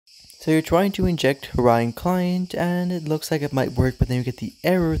So you're trying to inject Horion client and it looks like it might work, but then you get the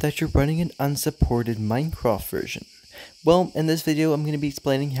error that you're running an unsupported Minecraft version. Well, in this video I'm going to be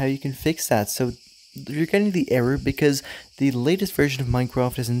explaining how you can fix that. So you're getting the error because the latest version of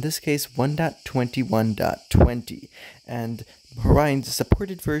Minecraft is in this case 1.21.20 and Horion's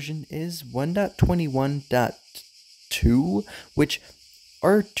supported version is 1.21.2, which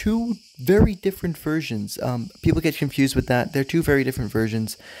are two very different versions. People get confused with that. They're two very different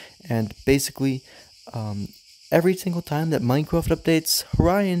versions, and basically every single time that Minecraft updates,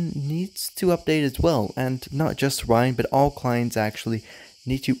 Horion needs to update as well, and not just Horion, but all clients actually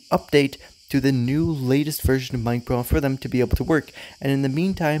need to update to the new latest version of Minecraft for them to be able to work. And in the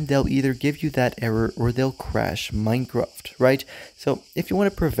meantime, they'll either give you that error or they'll crash Minecraft, right? So if you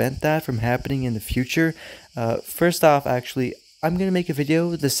want to prevent that from happening in the future, first off, actually, I'm going to make a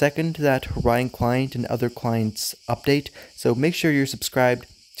video the second that Horion client and other clients update, so make sure you're subscribed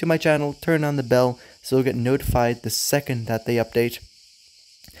to my channel, turn on the bell so you'll get notified the second that they update.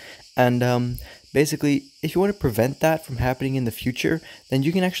 And basically, if you want to prevent that from happening in the future, then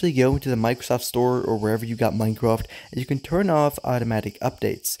you can actually go into the Microsoft Store or wherever you got Minecraft, and you can turn off automatic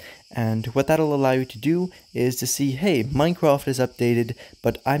updates. And what that'll allow you to do is to see, hey, Minecraft is updated,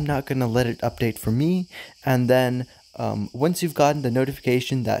 but I'm not going to let it update for me. And then once you've gotten the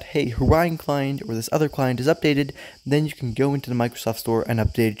notification that, hey, Horion client or this other client is updated, then you can go into the Microsoft Store and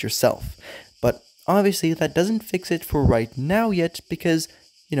update it yourself. But obviously that doesn't fix it for right now yet, because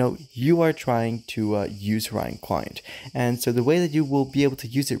you are trying to use Horion client. And so the way that you will be able to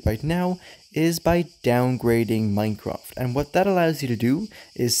use it right now is by downgrading Minecraft. And what that allows you to do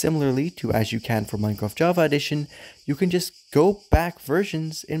is, similarly to as you can for Minecraft Java Edition, you can just go back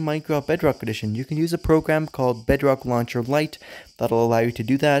versions in Minecraft Bedrock Edition. You can use a program called Bedrock Launcher Lite that'll allow you to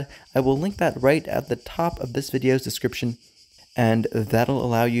do that. I will link that right at the top of this video's description, and that'll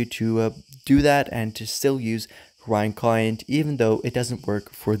allow you to do that and to still use Horion client, even though it doesn't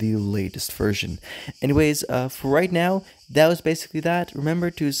work for the latest version. Anyways, for right now, that was basically that.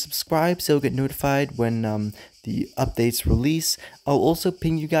 Remember to subscribe so you'll get notified when the updates release. I'll also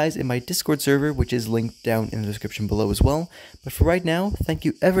ping you guys in my Discord server, which is linked down in the description below as well. But for right now, thank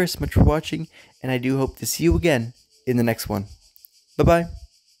you ever so much for watching, and I do hope to see you again in the next one. Bye-bye.